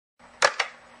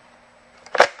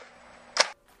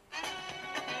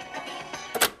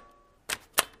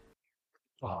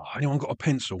Anyone got a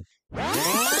pencil?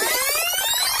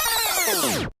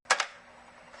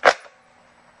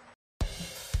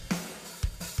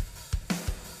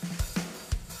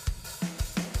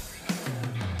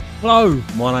 Hello,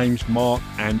 my name's Mark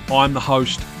and I'm the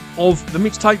host of the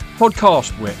Mixtape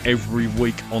podcast, where every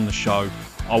week on the show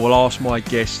I will ask my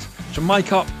guests to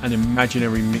make up an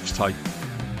imaginary mixtape.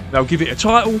 They'll give it a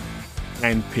title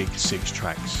and pick 6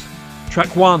 tracks.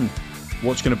 Track 1,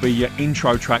 what's going to be your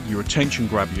intro track, your attention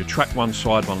grabber, your track 1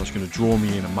 side one that's going to draw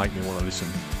me in and make me want to listen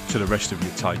to the rest of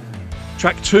your tape.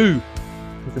 Track 2,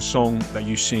 pick a song that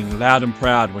you sing loud and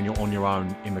proud when you're on your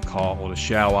own in the car or the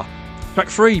shower. Track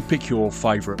 3, pick your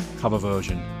favourite cover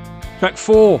version. Track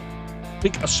 4,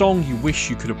 pick a song you wish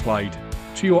you could have played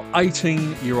to your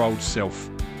 18-year-old self.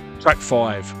 Track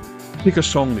 5, pick a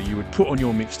song that you would put on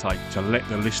your mixtape to let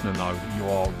the listener know that you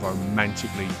are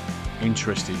romantically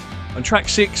interested. And track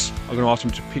 6, I'm going to ask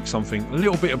them to pick something a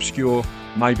little bit obscure,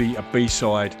 maybe a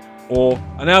B-side or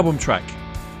an album track.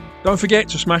 Don't forget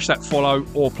to smash that follow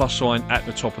or plus sign at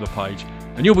the top of the page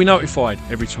and you'll be notified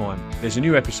every time there's a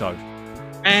new episode.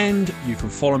 And you can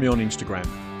follow me on Instagram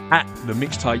at the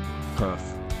Mixtape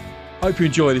Perth. Hope you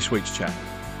enjoy this week's chat.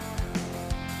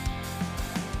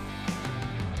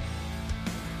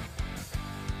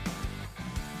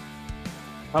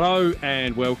 Hello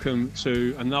and welcome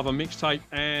to another mixtape.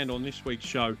 And on this week's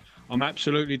show, I'm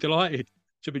absolutely delighted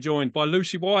to be joined by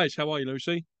Lucy Wise. How are you,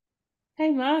 Lucy?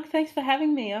 Hey Mark, thanks for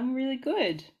having me. I'm really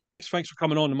good. Thanks for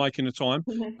coming on and making the time.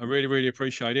 I really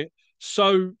appreciate it.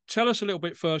 So tell us a little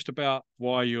bit first about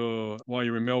why you're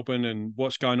in Melbourne and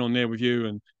what's going on there with you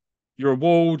and your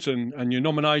awards and your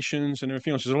nominations and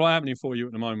everything else. There's a lot happening for you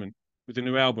at the moment with the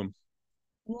new album.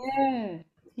 Yeah.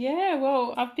 Yeah,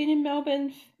 well, I've been in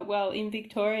Melbourne, in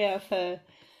Victoria for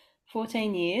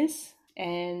 14 years.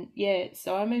 And yeah,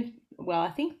 so I moved,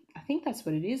 I think that's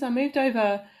what it is. I moved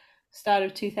over start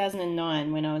of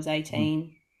 2009 when I was Mhm.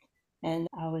 18 and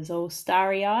I was all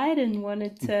starry-eyed and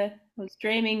I was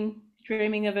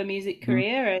dreaming of a music Mhm.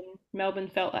 career, and Melbourne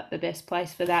felt like the best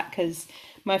place for that because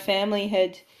my family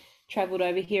had traveled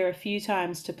over here a few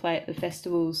times to play at the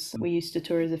festivals. We used to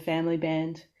tour as a family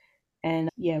band, and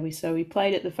yeah, we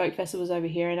played at the folk festivals over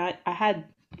here, and I had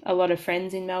a lot of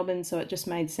friends in Melbourne, so it just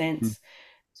made Mhm. sense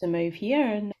to move here.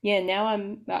 And yeah, now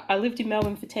I lived in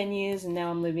Melbourne for 10 years and now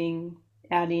I'm living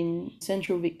out in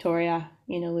central Victoria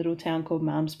in a little town called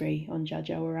Malmesbury on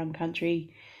Judgewurrung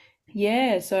country.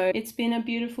 Yeah, so it's been a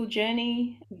beautiful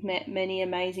journey. I've met many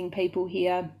amazing people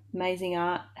here, amazing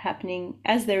art happening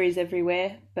as there is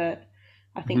everywhere, but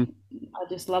I Mhm. think I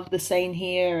just love the scene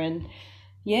here. And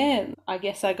yeah, I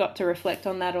guess I got to reflect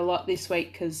on that a lot this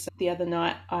week because the other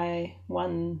night I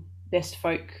won Best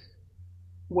Folk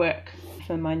Work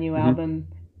for my new Mhm. album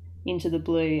Into the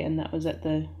Blue, and that was at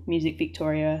the Music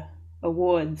Victoria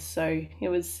Awards. So it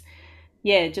was,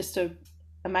 yeah, just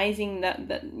amazing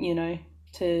that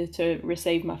to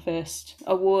receive my first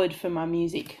award for my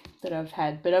music that I've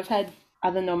had. But I've had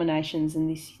other nominations, and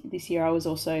this year I was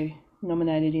also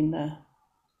nominated in the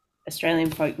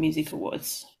Australian Folk Music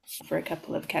Awards for a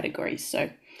couple of categories. So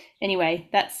anyway,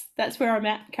 that's where I'm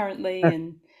at currently.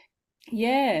 And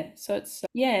yeah, so it's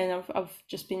yeah, and I've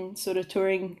just been sort of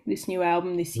touring this new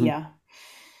album this Mhm. year.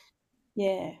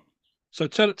 Yeah. So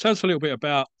tell us a little bit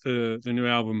about the new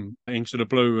album Into the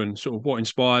Blue and sort of what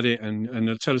inspired it and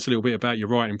tell us a little bit about your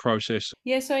writing process.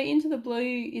 Yeah, so Into the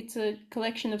Blue, it's a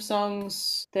collection of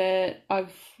songs that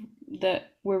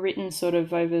were written sort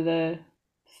of over the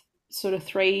sort of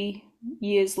 3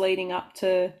 years leading up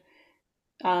to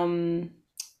um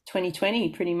 2020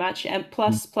 pretty much, and Mhm.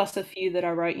 plus a few that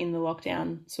I wrote in the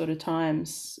lockdown sort of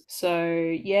times. So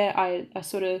yeah, I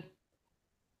sort of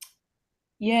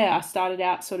yeah, I started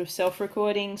out sort of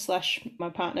self-recording slash my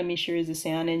partner Misha is a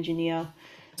sound engineer.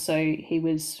 So he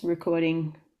was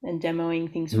recording and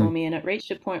demoing things for Mhm. me, and it reached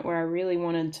a point where I really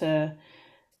wanted to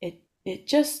it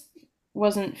just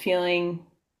wasn't feeling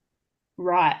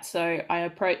right. So I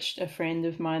approached a friend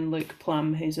of mine, Luke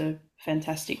Plum, who's a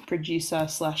fantastic producer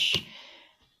slash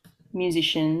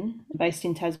musician based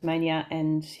in Tasmania,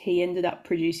 and he ended up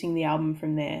producing the album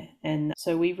from there. And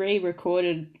so we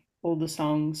re-recorded all the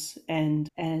songs and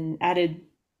added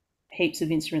heaps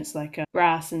of instruments like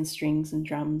brass and strings and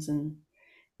drums, and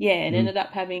yeah, it Mhm. ended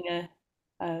up having a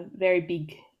very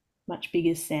big, much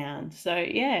bigger sound. So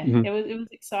yeah, Mhm. it was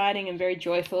exciting and very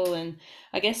joyful. And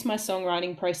I guess my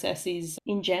songwriting process is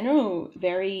in general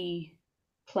very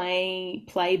play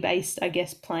based. I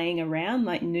guess playing around,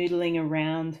 like noodling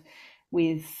around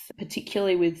with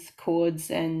particularly with chords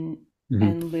Mhm.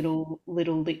 and little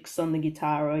licks on the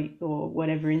guitar or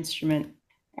whatever instrument.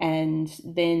 and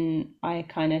then I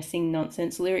kind of sing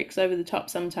nonsense lyrics over the top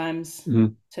sometimes Hmm.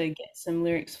 to get some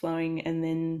lyrics flowing, and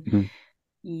then Hmm.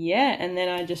 yeah, and then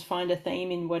I just find a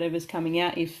theme in whatever's coming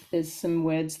out. If there's some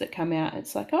words that come out,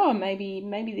 it's like, oh,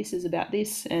 maybe this is about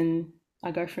this, and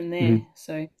I go from Hmm. there.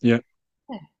 So Yeah.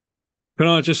 yeah. Can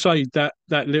I just say that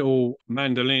that little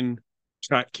mandolin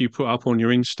track you put up on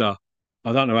your Insta?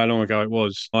 I don't know how long ago it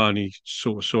was. I only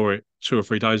sort of saw it 2 or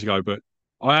 3 days ago, but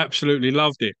I absolutely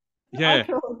loved it. Oh, Yeah,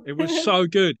 cool. it was so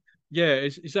good. Yeah,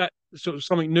 is that sort of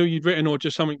something new you'd written, or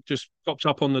just something just popped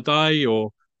up on the day,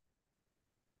 or?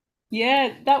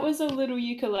 Yeah, that was a little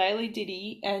ukulele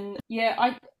ditty, and yeah,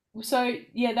 I so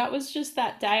yeah, that was just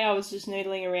that day I was just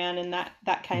noodling around, and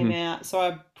that came Mhm. out, so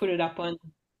I put it up on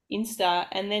Insta,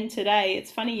 and then today,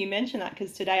 it's funny you mentioned that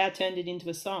because today I turned it into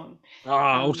a song.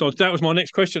 Also, Um, that was my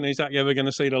next question. Is that ever going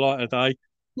to see the light of day?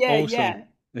 yeah, Awesome. yeah.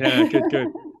 Yeah, good, good.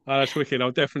 Oh, that's wicked.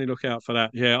 I'll definitely look out for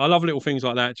that. Yeah, I love little things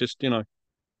like that. Just,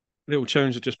 little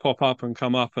tunes that just pop up and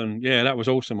come up. And yeah, that was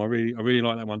awesome. I really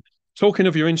like that one. Talking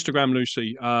of your Instagram,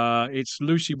 Lucy, it's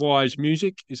Lucy Wise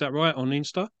Music. Is that right on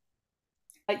Insta?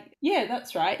 Yeah,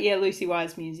 that's right. Yeah, Lucy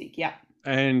Wise Music. Yeah.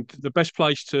 And the best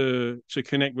place to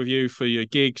connect with you for your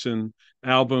gigs and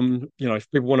album,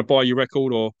 if people want to buy your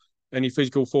record or any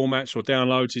physical formats or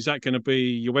downloads, is that going to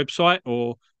be your website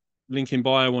or link in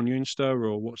bio on your Insta,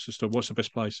 or what's the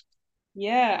best place?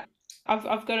 Yeah,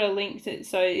 I've got a link to,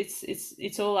 so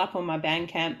it's all up on my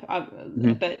Bandcamp.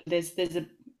 Hmm. But there's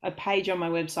a page on my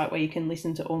website where you can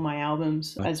listen to all my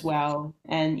albums as well,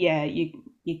 and yeah,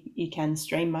 you can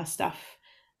stream my stuff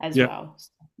as Yeah. well.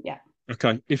 So, yeah.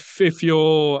 Okay. If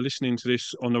you're listening to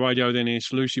this on the radio, then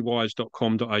it's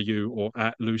lucywise.com.au or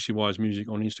at lucywise music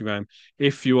on Instagram.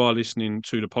 If you are listening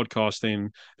to the podcast,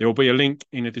 then there will be a link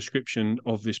in the description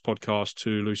of this podcast to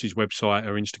Lucy's website,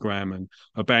 her Instagram, and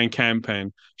her Bandcamp,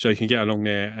 and so you can get along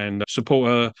there and support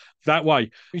her that way.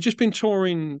 You've just been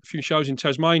touring a few shows in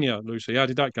Tasmania, Lucy. How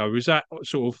did that go? Was that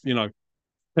sort of,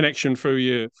 connection through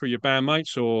your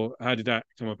bandmates, or how did that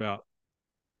come about?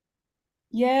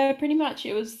 Yeah, pretty much.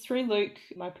 It was through Luke,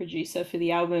 my producer for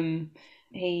the album.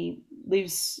 He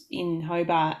lives in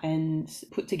Hobart and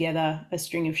put together a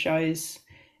string of shows,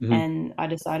 Hmm. and I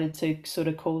decided to sort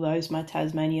of call those my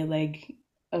Tasmania leg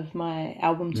of my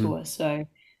album Hmm. tour. So,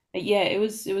 but yeah, it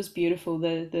was beautiful.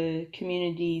 The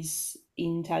communities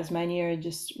in Tasmania are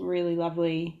just really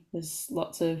lovely. There's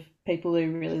lots of people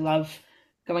who really love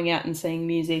going out and seeing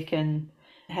music, and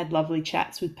had lovely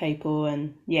chats with people,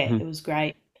 and yeah, Hmm. it was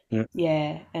great. Yeah.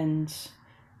 Yeah, and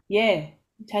yeah,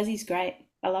 Tassie's great.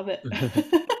 I love it.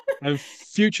 And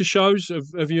future shows,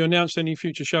 have you announced any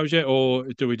future shows yet, or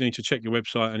do we need to check your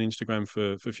website and Instagram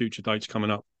for future dates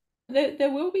coming up?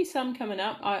 There will be some coming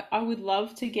up. I would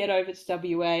love to get over to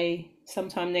WA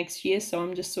sometime next year, so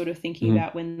I'm just sort of thinking Mhm.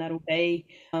 about when that'll be.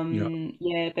 Yeah.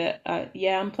 Yeah, but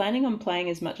yeah, I'm planning on playing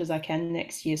as much as I can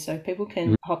next year, so people Mhm.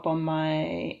 can hop on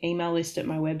my email list at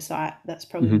my website. That's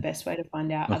probably the Mhm. best way to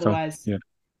find out. Okay. Otherwise, Yeah.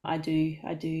 I do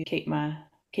keep my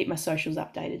socials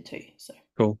updated too. So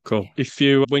Cool. Cool. yeah. If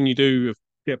you, when you do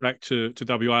get back to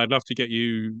WA, I'd love to get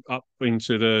you up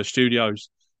into the studios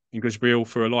in Grisby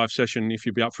for a live session. If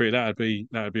you'd be up for it, that'd be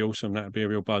awesome. That'd be a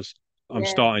real buzz. I'm Yeah,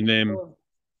 starting for them. sure.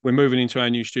 We're moving into our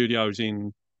new studios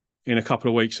in a couple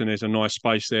of weeks, and there's a nice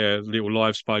space there, a little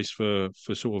live space for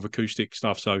sort of acoustic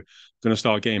stuff. So, going to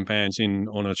start getting bands in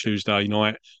on a Tuesday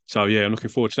night. So yeah, I'm looking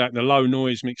forward to that. The low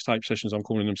noise mixtape sessions, I'm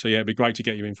calling them. So yeah, it'd be great to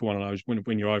get you in for one of those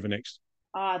when you're over next.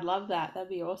 Oh, I'd love that. That'd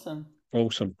be awesome.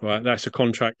 Awesome. Right, that's a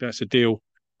contract. That's a deal.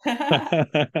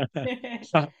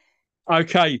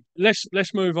 Okay,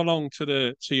 let's move along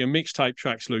to your mixtape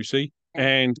tracks, Lucy.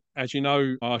 And as you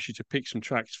know, I asked you to pick some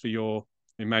tracks for your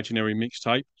imaginary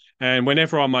mixtape. And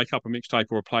whenever I make up a mixtape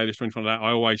or a playlist or anything like that,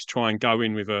 I always try and go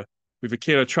in with a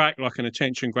killer track, like an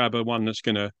attention grabber, one that's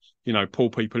gonna, pull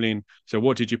people in. So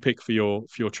what did you pick for your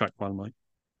track one, mate?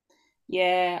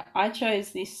 Yeah, I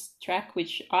chose this track,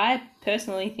 which I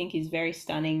personally think is very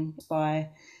stunning, by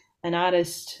an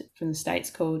artist from the States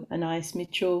called Anais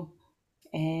Mitchell.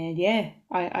 And yeah,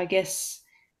 I guess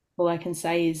all I can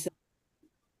say is,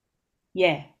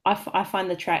 yeah, I find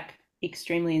the track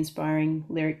extremely inspiring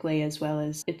lyrically, as well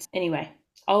as it's, anyway,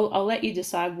 I'll let you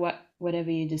decide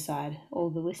whatever you decide, all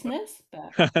the listeners,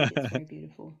 but I think it's very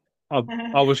beautiful. I,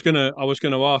 I was gonna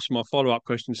ask my follow-up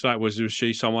question to that was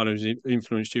she someone who's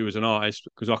influenced you as an artist?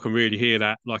 Because I can really hear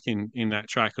that, like in that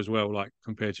track as well, like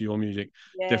compared to your music.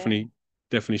 Yeah.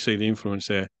 Definitely see the influence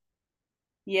there.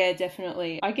 Yeah,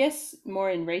 definitely. I guess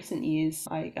more in recent years,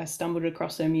 I stumbled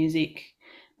across her music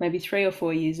maybe 3 or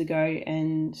 4 years ago,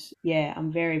 and yeah,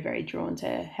 I'm very, very drawn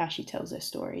to how she tells her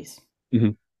stories.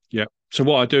 Hmm. Yeah. So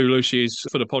what I do, Lucy, is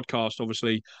for the podcast.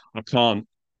 Obviously, I can't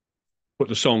put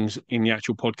the songs in the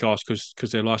actual podcast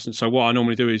because they're licensed. So what I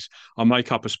normally do is I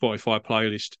make up a Spotify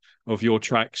playlist of your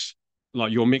tracks,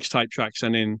 like your mixtape tracks,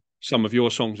 and then some of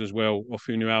your songs as well off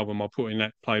your new album. I'll put in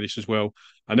that playlist as well,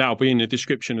 and that'll be in the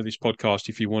description of this podcast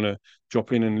if you want to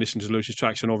drop in and listen to Lucy's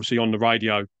tracks. And obviously on the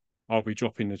radio, I'll be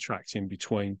dropping the tracks in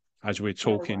between as we're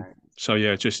No talking. worries. So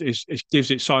yeah, just it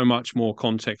gives it so much more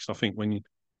context. I think when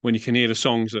you can hear the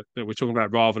songs that we're talking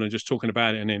about rather than just talking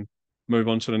about it and then move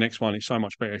on to the next one. It's so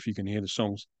much better if you can hear the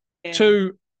songs. Yeah.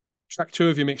 Two, track two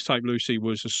of your mixtape, Lucy,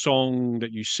 was a song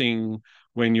that you sing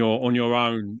when you're on your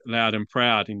own, loud and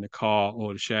proud in the car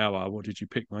or the shower. What did you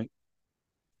pick, mate?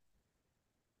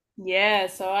 Yeah,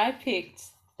 so I picked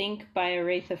Think by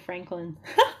Aretha Franklin.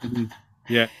 Mhm.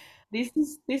 Yeah,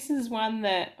 This is one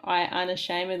that I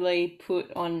unashamedly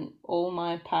put on all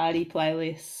my party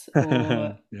playlists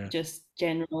or yeah, just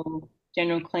general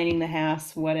cleaning the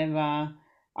house, whatever.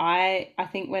 I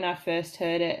think when I first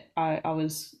heard it, I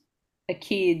was a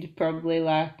kid, probably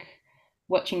like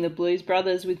watching the Blues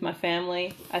Brothers with my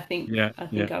family. yeah, I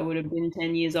yeah. think I would have been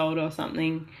 10 years old or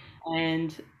something,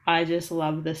 and I just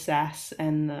love the sass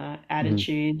and the Mhm,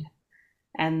 attitude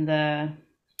and the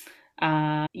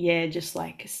yeah, just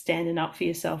like standing up for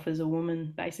yourself as a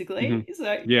woman, basically. mhm. So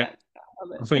Yeah, yeah, I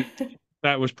love I think it.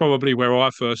 that was probably where I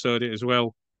first heard it as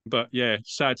well. But yeah,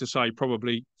 sad to say,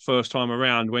 probably first time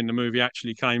around when the movie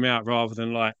actually came out rather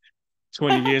than like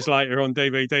 20 years later on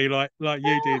DVD like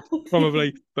you did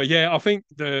probably. But yeah, I think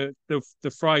the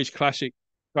phrase classic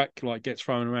track like gets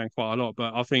thrown around quite a lot,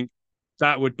 but I think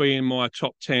that would be in my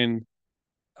top 10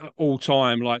 all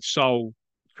time like soul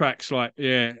tracks. Like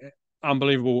yeah,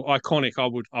 unbelievable, iconic.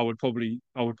 I would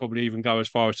probably even go as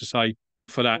far as to say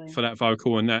for that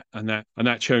vocal and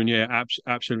that tune. Yeah,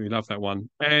 absolutely love that one.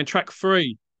 And track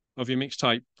three of your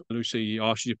mixtape, Lucy,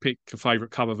 asked you to pick a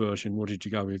favorite cover version. What did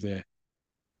you go with there?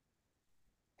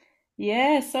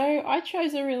 Yeah, so I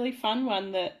chose a really fun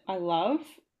one that I love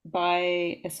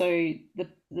by so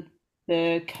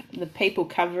the people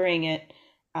covering it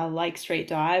are Lake Street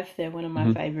Dive. They're one of my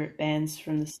Hmm. favorite bands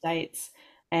from the States,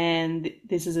 and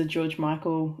this is a George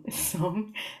Michael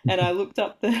song. And I looked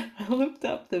up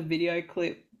the video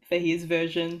clip for his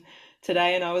version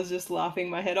today, and I was just laughing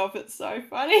my head off. It's so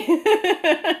funny.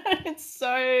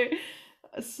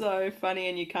 It's so funny,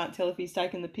 and you can't tell if he's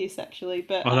taking the piss actually,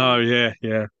 but I know, yeah,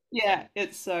 yeah. yeah,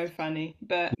 it's so funny.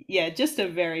 But yeah, just a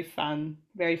very fun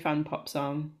pop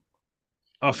song.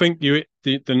 I think you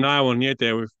hit the nail on the head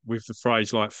there with the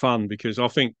phrase like fun because I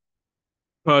think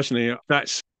personally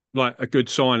that's like a good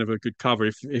sign of a good cover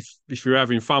if you're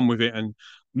having fun with it and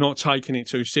not taking it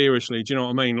too seriously. Do you know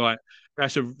what I mean? Like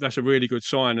that's a really good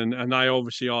sign and they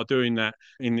obviously are doing that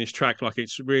in this track. Like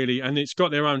it's really and it's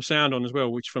got their own sound on as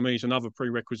well, which for me is another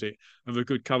prerequisite of a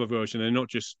good cover version. They're not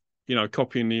just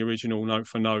copying the original note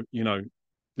for note.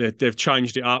 They've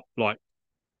changed it up like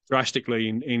drastically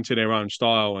into their own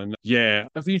style. And yeah,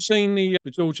 have you seen the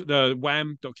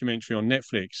Wham documentary on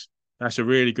Netflix? That's a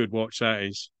really good watch. That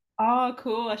is. Oh,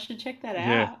 cool. I should check that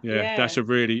Yeah, out. yeah, that's Yeah. a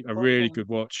really Awesome. good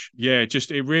watch. Yeah,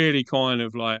 just it really kind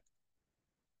of like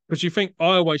because I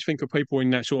always think of people in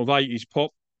that sort of 80s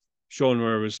pop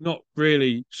genre as not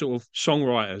really sort of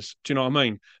songwriters. Do you know what I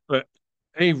mean? But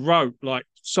he wrote like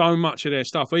so much of their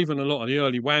stuff, even a lot of the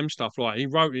early Wham stuff. Like he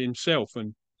wrote it himself,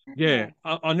 and yeah, Yeah.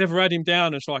 I never had him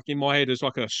down as like in my head as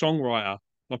like a songwriter.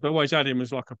 Like I always had him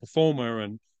as like a performer,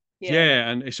 and Yeah. yeah,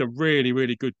 and it's a really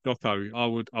really good doco.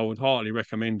 I would heartily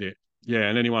recommend it. Yeah,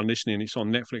 and anyone listening, it's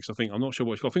on Netflix. I think I'm not sure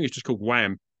what it's called. I think it's just called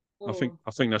Wham. I think Cool.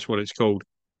 I think that's what it's called.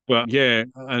 But yeah,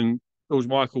 and George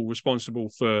Michael responsible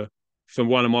for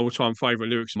one of my all-time favorite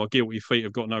lyrics, "My guilty feet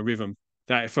have got no rhythm."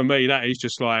 That for me, that is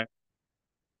just like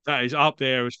that is up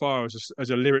there as far as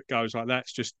a lyric goes. Like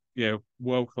that's just yeah,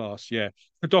 world class. Yeah,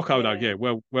 the doco though, Yeah. yeah,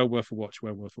 well worth a watch.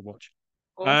 Well worth a watch.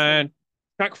 Awesome. And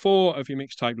track four of your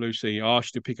mixtape, Lucy, I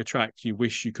asked you to pick a track you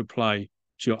wish you could play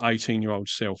to your 18-year-old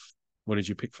self. What did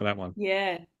you pick for that one?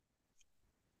 Yeah.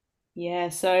 Yeah.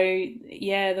 So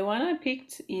yeah, the one I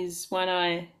picked is one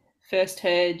I first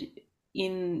heard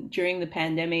in during the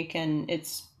pandemic, and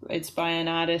it's by an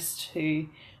artist who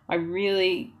I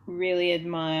really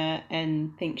admire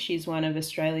and think she's one of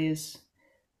Australia's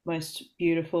most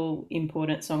beautiful,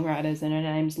 important songwriters, and her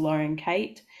name's Lauren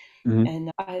Kate. Hmm.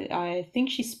 And I think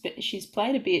she's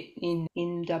played a bit in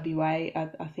WA.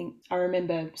 I think I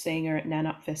remember seeing her at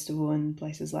Nanup Festival and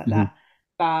places like Hmm. that.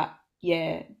 But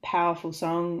yeah, powerful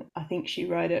song. I think she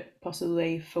wrote it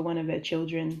possibly for one of her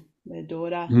children, her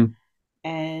daughter. Hmm.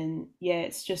 And yeah,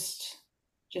 it's just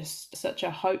such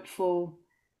a hopeful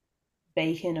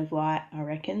beacon of light, I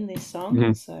reckon, this song.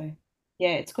 Hmm. So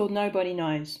Yeah, it's called Nobody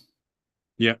Knows.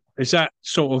 Yeah. Is that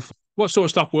sort of what sort of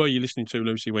stuff were you listening to,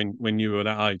 Lucy, when you were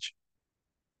that age?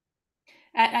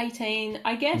 At 18,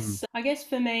 Mm. I guess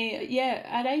for me, yeah,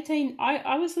 at 18,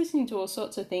 I was listening to all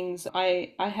sorts of things.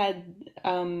 I had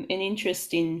an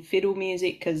interest in fiddle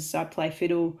music because I play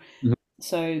fiddle. Mhm.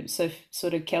 So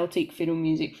sort of Celtic fiddle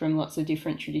music from lots of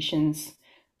different traditions,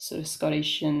 sort of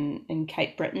Scottish and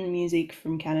Cape Breton music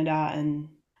from Canada, and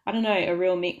I don't know, a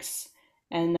real mix.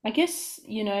 And I guess,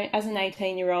 as an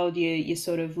 18-year-old, you're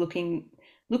sort of looking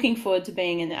forward to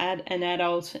being an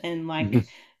adult and Mhm. like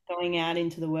going out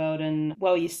into the world, and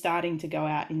well, you're starting to go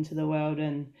out into the world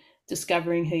and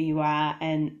discovering who you are.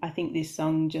 And I think this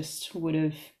song just would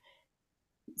have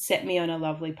set me on a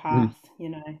lovely Mhm. path,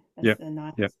 Yeah. as a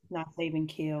nice, Yeah. nice even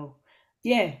keel.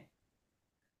 Yeah,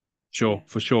 Sure, yeah.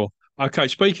 for sure. Okay,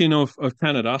 speaking of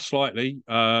Canada, slightly,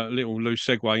 little loose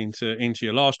segue into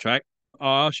your last track.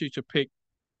 I asked you to pick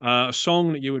a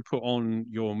song that you would put on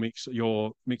your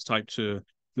mixtape to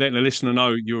let the listener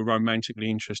know you were romantically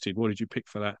interested. What did you pick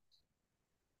for that?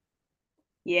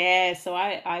 Yeah, so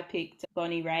I picked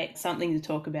Bonnie Raitt, Something to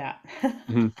Talk About.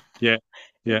 Mhm. Yeah,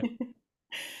 yeah,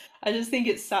 I just think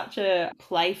it's such a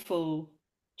playful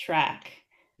track.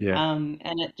 yeah. And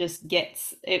it just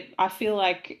gets it. I feel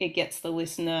like it gets the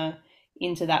listener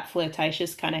into that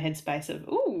flirtatious kind of headspace of,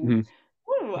 ooh, Mhm.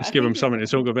 ooh, Let's I give them think this something to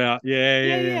person. talk about. Yeah,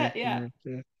 Yeah, yeah, yeah, yeah.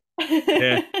 yeah,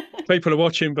 yeah, yeah. People are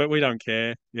watching, but we don't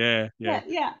care. Yeah, yeah, Yeah,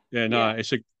 yeah, yeah. No, yeah.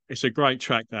 it's a great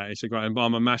track. That it's a great. And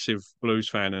I'm a massive blues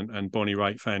fan and Bonnie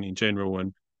Raitt fan in general.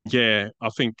 And yeah, I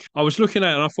think I was looking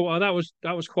at it and I thought, oh,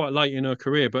 that was quite late in her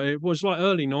career, but it was like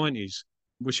early '90s,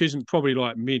 which isn't probably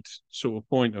like mid sort of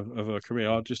point of her career.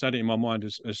 I just had it in my mind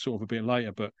as sort of a bit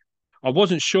later, but I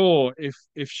wasn't sure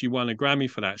if she won a Grammy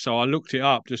for that, so I looked it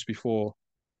up just before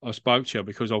I spoke to her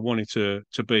because I wanted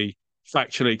to be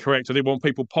factually correct. I didn't want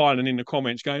people piling in the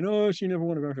comments going, "Oh, she never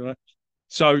won a Grammy for that."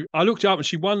 So I looked it up, and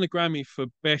she won the Grammy for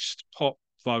Best Pop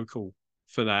Vocal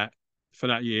for that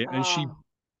year, and Oh,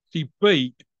 she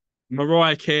beat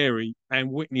Mariah Carey and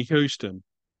Whitney Houston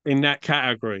in that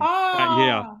category that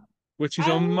year, oh, which is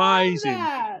I love amazing.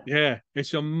 that. Yeah,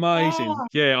 it's amazing. Oh,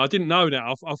 Yeah, I didn't know that.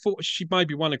 I thought she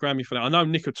maybe won a Grammy for that. I know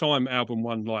Nick of Time album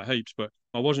won like heaps, but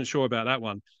I wasn't sure about that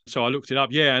one. So I looked it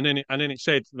up. Yeah, and then it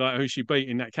said like who she beat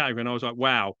in that category, and I was like,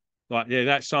 wow, like yeah,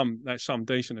 that's some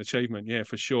decent achievement. Yeah,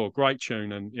 for sure. Great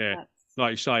tune, and yeah, that's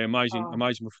like you say, amazing, oh.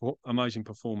 amazing, amazing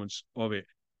performance of it.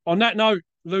 On that note,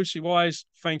 Lucy Wise,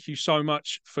 thank you so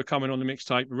much for coming on the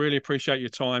mixtape. Really appreciate your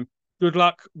time. Good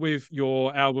luck with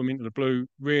your album Into the Blue.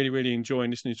 Really, really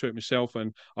enjoying listening to it myself.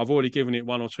 And I've already given it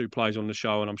one or two plays on the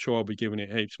show, and I'm sure I'll be giving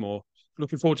it heaps more.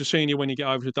 Looking forward to seeing you when you get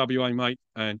over to WA, mate.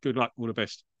 And good luck. All the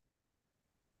best.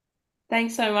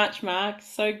 Thanks so much, Mark.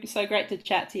 So great to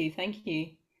chat to you. Thank you.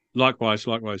 Likewise,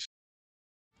 likewise.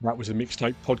 That was a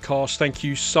mixtape podcast. Thank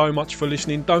you so much for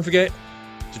listening. Don't forget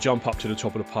to jump up to the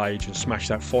top of the page and smash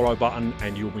that follow button,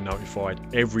 and you'll be notified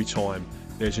every time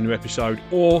there's a new episode.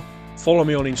 Or follow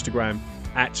me on Instagram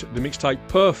at the Mixtape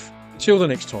Perf. Till the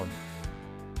next time.